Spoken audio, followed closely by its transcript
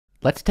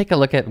Let's take a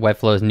look at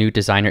Webflow's new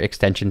Designer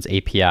Extensions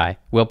API.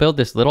 We'll build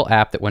this little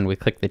app that when we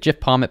click the GIF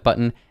palm it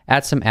button,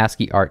 adds some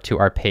ASCII art to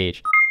our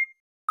page.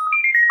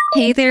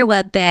 Hey there,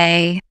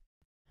 WebBay.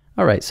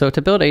 All right, so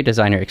to build a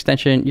Designer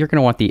extension, you're going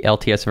to want the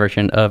LTS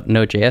version of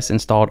Node.js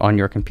installed on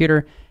your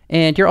computer,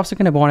 and you're also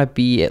going to want to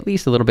be at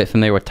least a little bit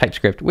familiar with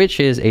TypeScript,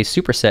 which is a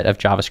superset of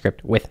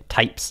JavaScript with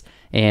types,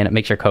 and it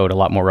makes your code a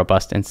lot more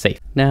robust and safe.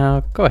 Now,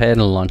 go ahead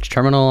and launch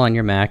Terminal on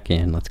your Mac,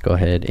 and let's go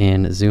ahead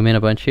and zoom in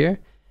a bunch here.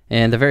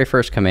 And the very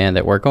first command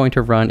that we're going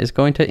to run is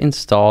going to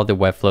install the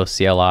Webflow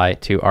CLI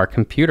to our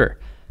computer.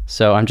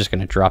 So I'm just going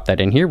to drop that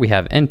in here. We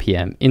have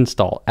npm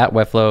install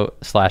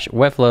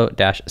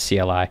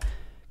 @webflow/webflow-CLI.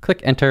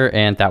 Click enter,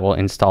 and that will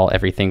install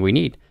everything we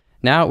need.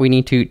 Now we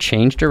need to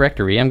change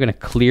directory. I'm going to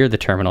clear the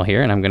terminal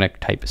here, and I'm going to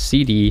type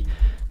cd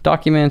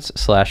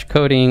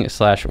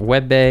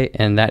documents/coding/webbay,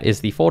 and that is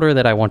the folder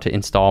that I want to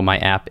install my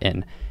app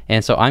in.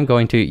 And so I'm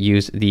going to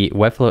use the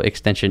Webflow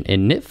extension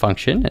init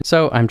function.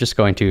 So I'm just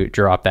going to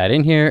drop that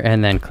in here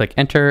and then click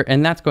enter,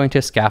 and that's going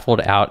to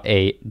scaffold out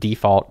a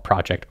default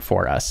project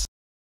for us.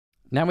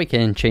 Now we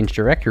can change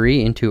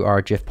directory into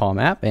our GIF palm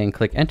app and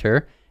click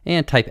enter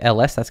and type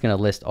ls. That's going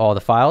to list all the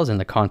files and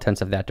the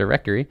contents of that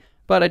directory.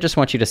 But I just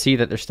want you to see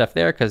that there's stuff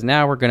there because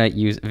now we're going to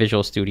use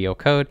Visual Studio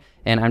Code,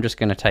 and I'm just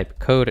going to type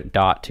code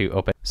dot to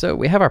open. So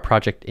we have our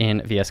project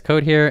in VS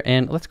Code here,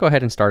 and let's go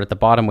ahead and start at the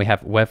bottom. We have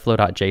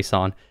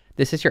webflow.json.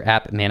 This is your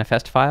app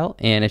manifest file,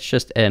 and it's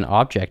just an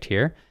object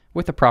here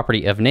with the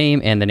property of name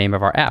and the name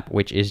of our app,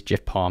 which is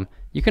GIF palm.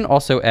 You can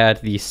also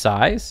add the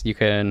size. You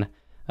can,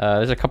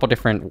 there's a couple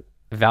different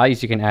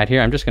values you can add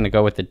here. I'm just going to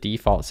go with the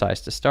default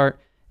size to start.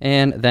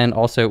 And then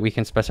also we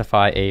can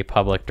specify a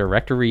public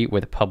directory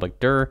with public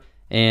dir,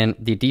 and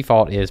the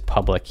default is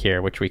public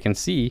here, which we can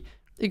see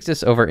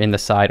exists over in the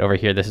side over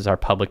here. This is our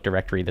public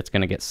directory that's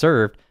going to get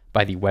served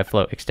by the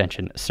Webflow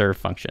extension serve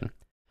function.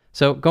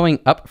 So going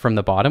up from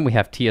the bottom, we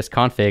have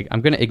tsconfig.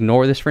 I'm going to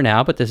ignore this for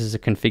now, but this is a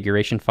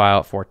configuration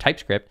file for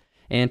TypeScript,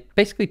 and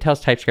basically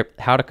tells TypeScript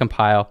how to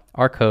compile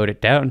our code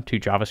down to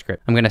JavaScript.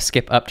 I'm going to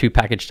skip up to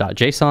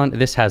package.json.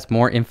 This has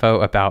more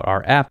info about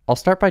our app. I'll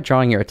start by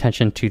drawing your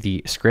attention to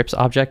the scripts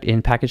object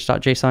in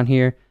package.json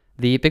here.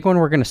 The big one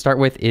we're going to start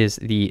with is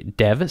the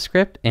dev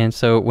script. And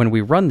so when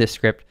we run this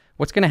script,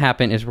 what's going to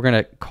happen is we're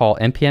going to call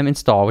npm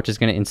install, which is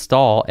going to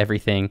install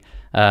everything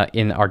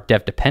in our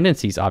dev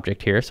dependencies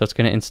object here. So it's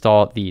going to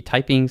install the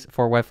typings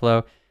for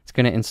Webflow. It's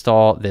going to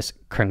install this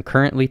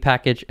concurrently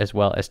package as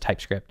well as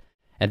TypeScript.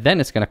 And then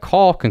it's going to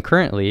call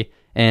concurrently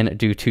and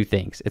do two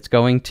things. It's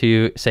going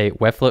to say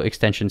Webflow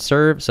extension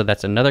serve. So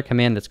that's another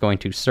command that's going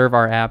to serve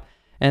our app.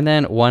 And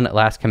then one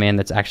last command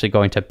that's actually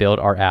going to build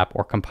our app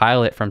or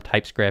compile it from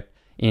TypeScript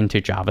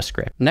into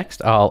JavaScript.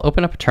 Next, I'll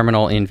open up a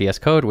terminal in VS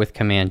Code with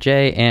Command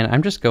J, and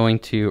I'm just going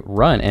to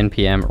run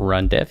npm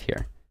run dev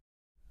here.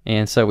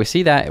 And so we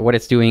see that what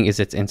it's doing is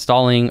it's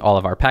installing all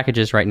of our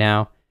packages right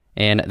now,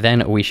 and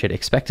then we should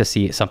expect to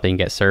see something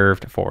get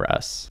served for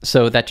us.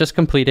 So that just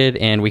completed,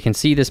 and we can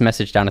see this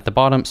message down at the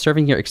bottom,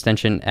 serving your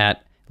extension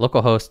at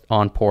localhost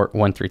on port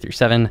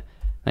 1337.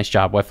 Nice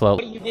job, Webflow. What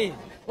do you do?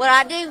 What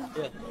I do?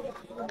 Yeah.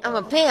 I'm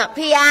a pimp,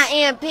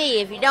 P-I-M-P.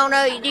 If you don't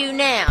know, you do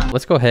now.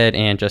 Let's go ahead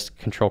and just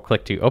control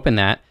click to open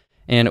that.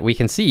 And we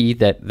can see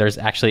that there's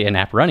actually an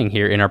app running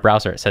here in our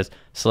browser. It says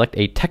select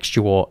a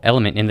textual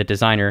element in the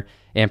designer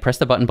and press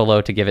the button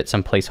below to give it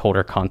some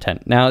placeholder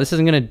content. Now, this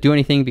isn't going to do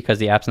anything because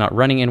the app's not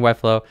running in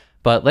Webflow,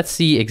 but let's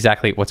see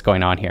exactly what's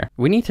going on here.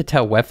 We need to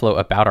tell Webflow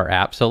about our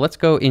app. So let's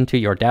go into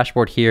your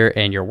dashboard here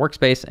and your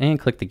workspace and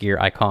click the gear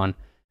icon.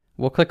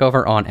 We'll click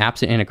over on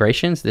apps and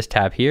integrations, this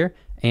tab here,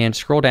 and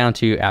scroll down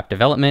to app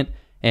development,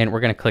 and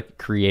we're going to click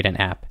create an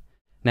app.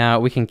 Now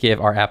we can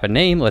give our app a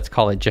name. Let's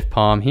call it GIF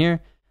palm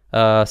here.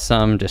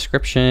 Some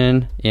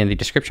description. In the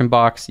description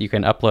box, you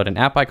can upload an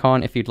app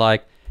icon if you'd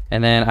like.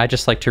 And then I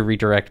just like to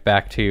redirect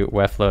back to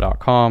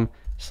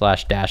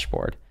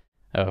webflow.com/dashboard.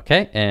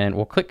 Okay, and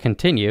we'll click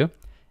continue.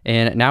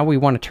 And now we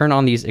want to turn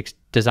on these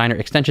designer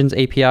extensions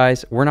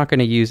APIs. We're not going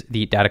to use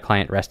the data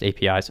client REST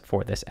APIs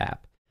for this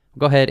app.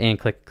 Go ahead and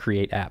click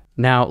create app.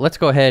 Now let's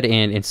go ahead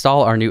and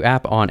install our new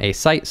app on a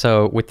site.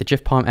 So with the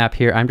GIF palm app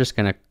here, I'm just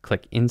going to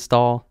click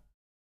install,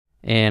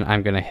 and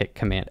I'm going to hit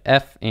Command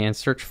F and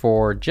search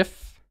for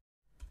GIF.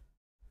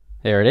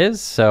 There it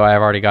is. So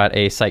I've already got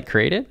a site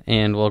created,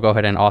 and we'll go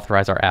ahead and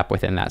authorize our app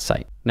within that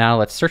site. Now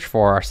let's search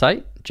for our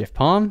site, GIF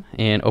palm,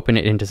 and open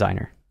it in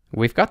Designer.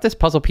 We've got this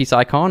puzzle piece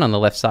icon on the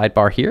left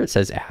sidebar here. It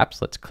says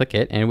apps. Let's click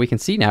it, and we can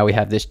see now we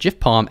have this GIF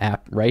palm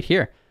app right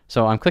here.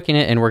 So I'm clicking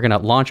it, and we're going to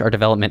launch our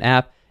development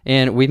app.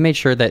 And we've made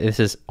sure that this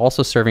is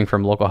also serving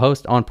from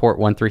localhost on port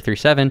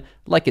 1337,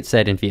 like it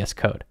said in VS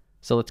Code.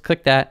 So let's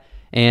click that,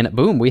 and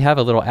boom, we have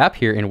a little app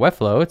here in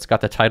Webflow. It's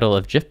got the title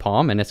of GIF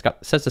palm, and it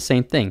says the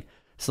same thing.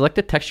 Select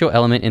a textual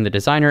element in the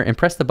designer and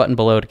press the button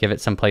below to give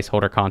it some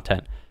placeholder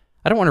content.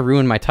 I don't want to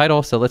ruin my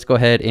title, so let's go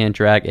ahead and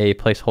drag a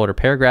placeholder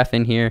paragraph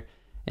in here,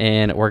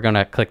 and we're going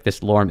to click this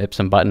lorem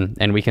ipsum button,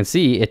 and we can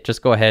see it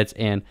just go ahead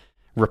and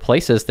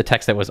replaces the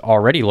text that was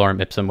already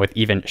lorem ipsum with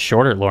even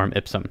shorter lorem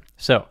ipsum.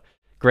 So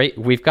Great,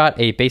 we've got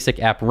a basic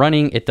app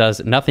running. It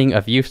does nothing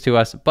of use to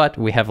us, but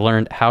we have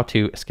learned how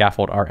to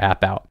scaffold our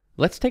app out.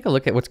 Let's take a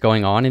look at what's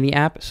going on in the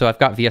app. So I've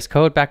got VS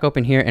Code back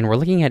open here, and we're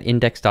looking at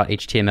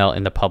index.html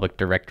in the public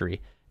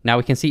directory. Now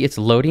we can see it's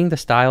loading the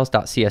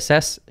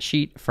styles.css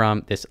sheet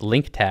from this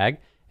link tag,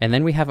 and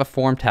then we have a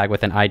form tag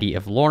with an ID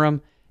of lorem.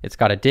 It's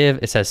got a div.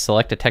 It says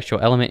select a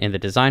textual element in the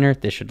designer.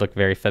 This should look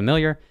very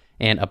familiar.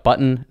 And a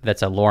button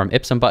that's a lorem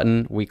ipsum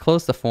button. We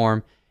close the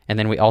form, and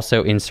then we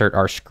also insert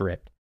our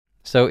script.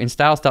 So in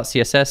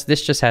styles.css,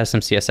 this just has some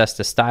CSS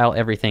to style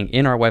everything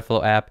in our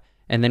Webflow app.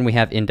 And then we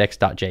have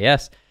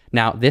index.js.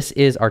 Now this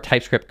is our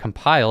TypeScript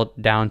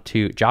compiled down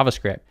to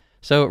JavaScript.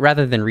 So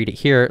rather than read it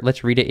here,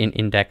 let's read it in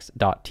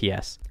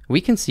index.ts.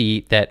 We can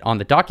see that on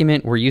the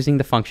document, we're using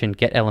the function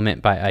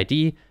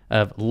getElementById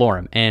of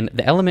lorem. And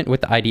the element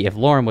with the ID of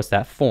lorem was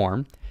that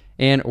form.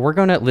 And we're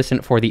going to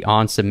listen for the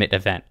onSubmit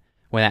event.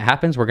 When that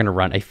happens, we're going to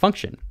run a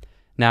function.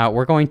 Now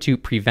we're going to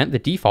prevent the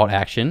default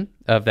action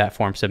of that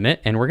form submit,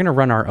 and we're going to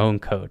run our own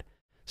code.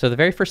 So the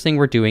very first thing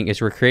we're doing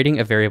is we're creating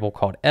a variable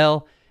called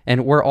L,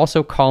 and we're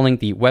also calling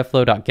the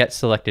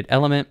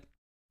Webflow.getSelectedElement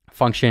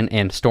function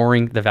and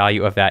storing the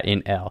value of that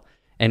in L.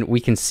 And we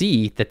can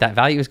see that that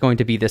value is going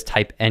to be this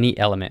type any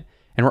element.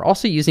 And we're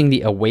also using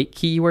the await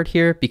keyword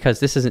here because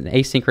this is an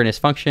asynchronous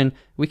function.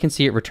 We can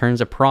see it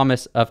returns a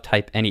promise of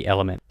type any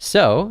element.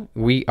 So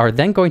we are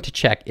then going to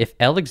check if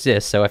L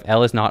exists. So if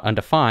L is not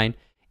undefined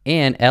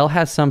and L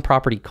has some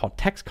property called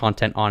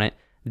TextContent on it,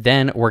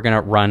 then we're going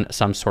to run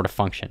some sort of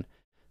function.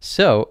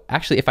 So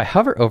actually, if I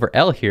hover over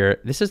L here,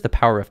 this is the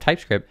power of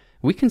TypeScript.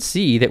 We can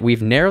see that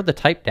we've narrowed the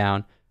type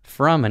down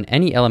from an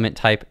any element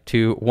type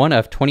to one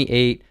of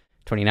 28,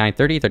 29,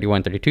 30,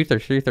 31, 32,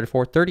 33,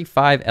 34,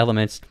 35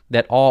 elements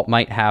that all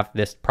might have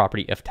this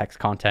property of text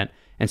content.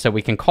 And so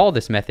we can call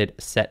this method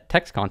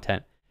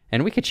setTextContent.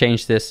 And we could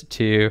change this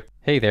to,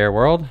 hey there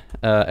world,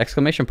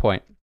 exclamation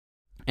point.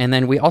 And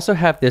then we also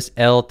have this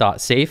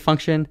l.save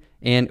function.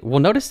 And we'll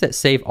notice that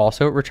save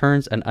also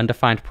returns an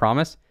undefined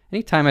promise.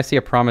 Anytime I see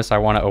a promise, I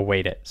want to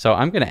await it. So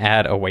I'm going to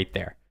add await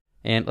there.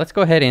 And let's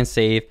go ahead and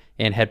save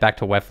and head back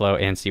to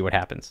Webflow and see what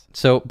happens.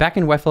 So back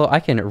in Webflow,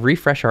 I can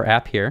refresh our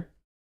app here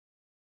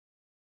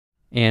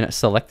and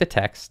select the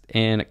text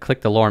and click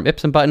the lorem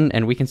ipsum button.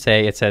 And we can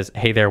say it says,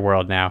 hey there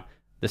world now.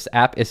 This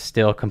app is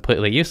still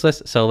completely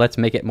useless. So let's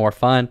make it more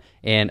fun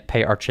and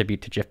pay our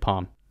tribute to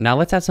GIF-POM. Now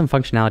let's add some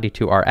functionality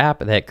to our app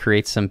that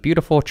creates some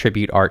beautiful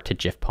tribute art to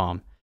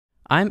GIF-POM.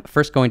 I'm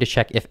first going to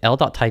check if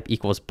l.type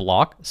equals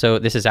block. So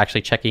this is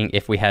actually checking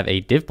if we have a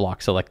div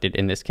block selected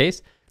in this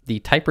case. The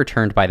type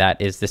returned by that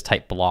is this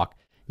type block.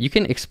 You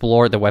can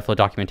explore the Webflow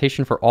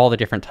documentation for all the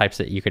different types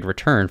that you could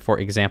return. For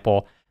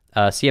example,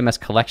 CMS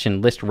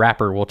collection list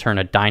wrapper will turn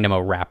a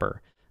dynamo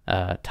wrapper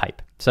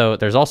type. So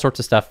there's all sorts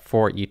of stuff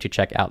for you to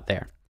check out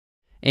there.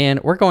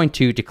 And we're going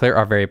to declare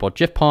our variable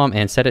GIF-POM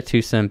and set it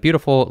to some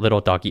beautiful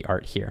little doggy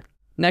art here.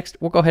 Next,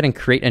 we'll go ahead and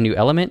create a new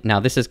element. Now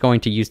this is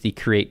going to use the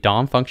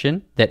createDOM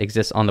function that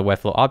exists on the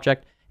Webflow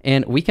object,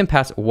 and we can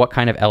pass what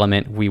kind of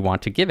element we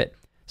want to give it.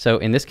 So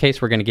in this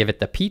case, we're going to give it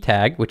the p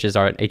tag, which is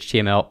our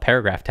HTML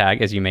paragraph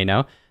tag, as you may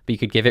know, but you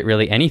could give it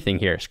really anything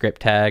here,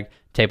 script tag,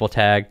 table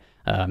tag,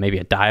 maybe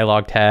a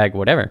dialog tag,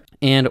 whatever.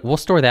 And we'll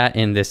store that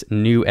in this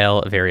new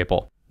L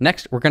variable.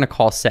 Next, we're going to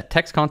call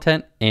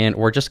setTextContent, and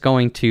we're just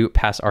going to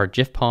pass our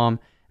GIF-POM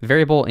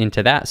variable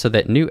into that so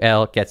that new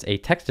L gets a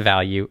text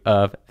value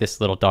of this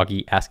little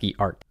doggy ASCII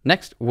art.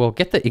 Next, we'll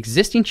get the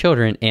existing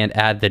children and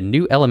add the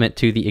new element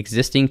to the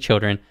existing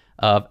children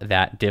of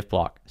that div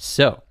block.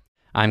 So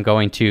I'm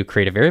going to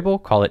create a variable,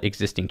 call it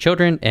existing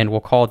children, and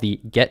we'll call the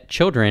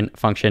getChildren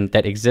function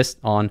that exists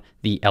on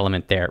the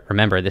element there.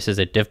 Remember, this is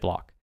a div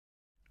block.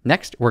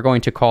 Next, we're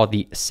going to call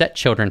the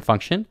setChildren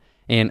function,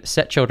 and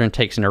setChildren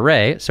takes an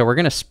array. So we're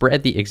going to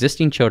spread the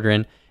existing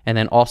children and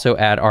then also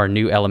add our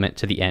new element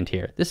to the end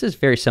here. This is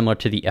very similar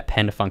to the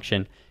append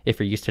function if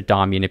you're used to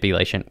DOM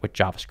manipulation with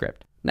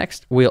JavaScript.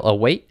 Next, we'll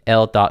await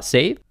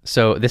l.save.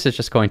 So this is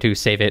just going to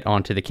save it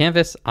onto the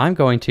canvas. I'm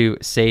going to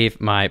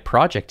save my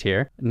project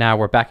here. Now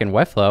we're back in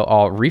Webflow.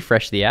 I'll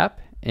refresh the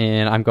app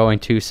and I'm going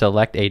to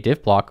select a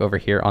div block over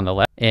here on the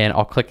left, and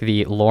I'll click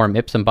the lorem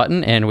ipsum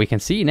button, and we can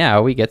see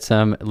now we get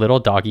some little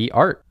doggy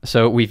art.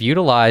 So we've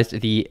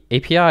utilized the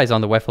APIs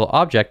on the Webflow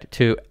object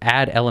to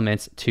add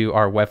elements to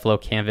our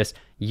Webflow canvas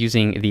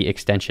using the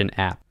extension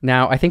app.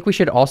 Now, I think we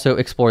should also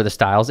explore the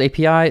styles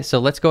API. So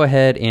let's go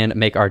ahead and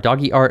make our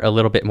doggy art a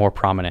little bit more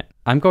prominent.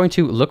 I'm going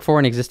to look for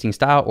an existing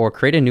style or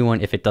create a new one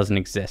if it doesn't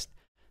exist.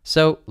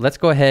 So let's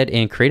go ahead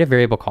and create a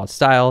variable called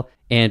style,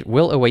 and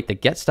we'll await the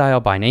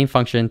getStyleByName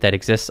function that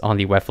exists on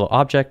the Webflow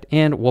object,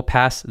 and we'll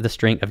pass the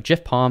string of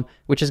GIF-POM,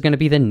 which is going to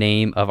be the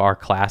name of our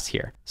class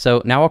here.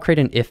 So now I'll create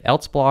an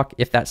if-else block.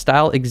 If that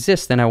style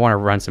exists, then I want to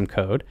run some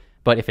code.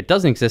 But if it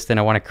doesn't exist, then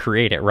I want to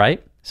create it,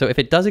 right? So if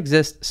it does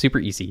exist, super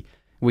easy.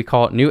 We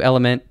call new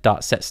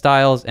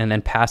element.setStyles and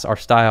then pass our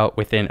style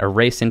within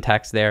array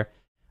syntax there.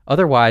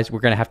 Otherwise, we're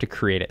going to have to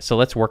create it. So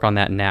let's work on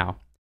that now.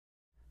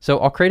 So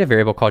I'll create a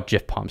variable called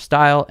GIF-POM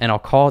style, and I'll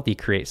call the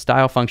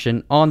createStyle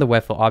function on the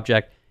Webflow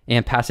object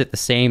and pass it the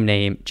same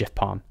name,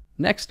 GIF-POM.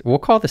 Next, we'll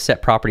call the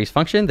setProperties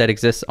function that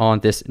exists on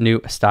this new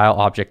style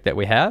object that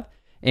we have,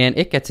 and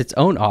it gets its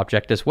own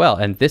object as well,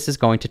 and this is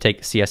going to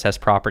take CSS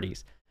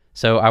properties.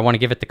 So I want to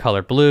give it the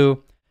color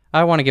blue,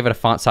 I want to give it a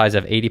font size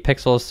of 80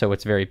 pixels so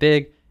it's very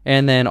big,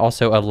 and then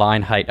also a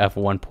line height of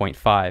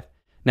 1.5.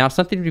 Now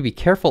something to be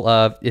careful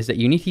of is that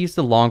you need to use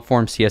the long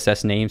form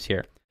CSS names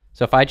here.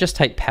 So if I just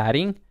type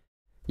padding,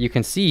 you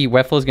can see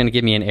Webflow is going to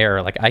give me an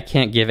error, like I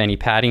can't give any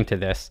padding to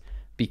this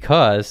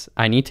because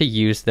I need to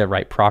use the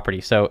right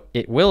property. So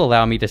it will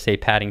allow me to say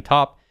padding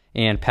top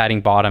and padding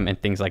bottom and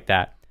things like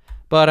that.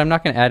 But I'm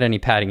not going to add any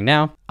padding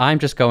now. I'm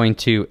just going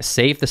to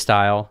save the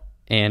style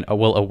and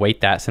we'll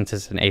await that since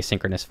it's an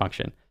asynchronous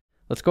function.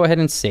 Let's go ahead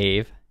and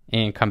save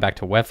and come back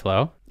to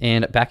Webflow.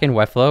 And back in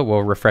Webflow,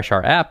 we'll refresh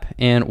our app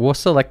and we'll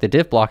select the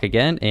div block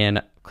again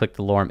and click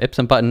the lorem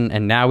ipsum button.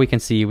 And now we can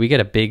see we get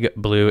a big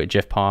blue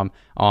GIF palm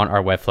on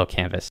our Webflow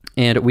canvas.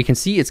 And we can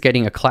see it's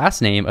getting a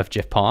class name of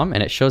GIF palm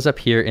and it shows up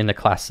here in the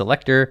class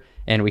selector.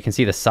 And we can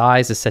see the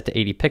size is set to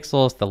 80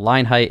 pixels, the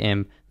line height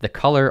and the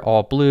color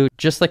all blue,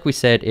 just like we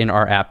said in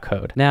our app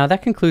code. Now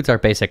that concludes our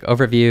basic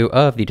overview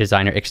of the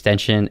designer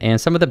extension and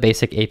some of the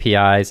basic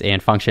APIs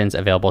and functions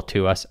available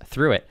to us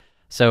through it.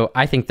 So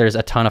I think there's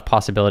a ton of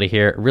possibility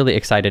here. Really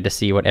excited to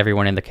see what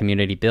everyone in the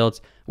community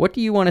builds. What do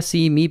you want to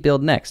see me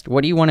build next?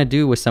 What do you want to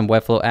do with some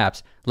Webflow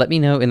apps? Let me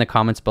know in the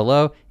comments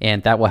below,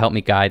 and that will help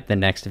me guide the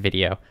next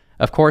video.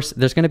 Of course,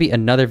 there's going to be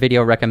another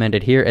video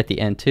recommended here at the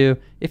end too.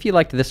 If you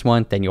liked this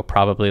one, then you'll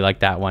probably like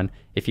that one.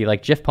 If you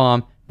like GIF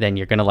palm, then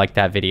you're going to like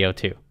that video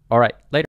too. All right, later.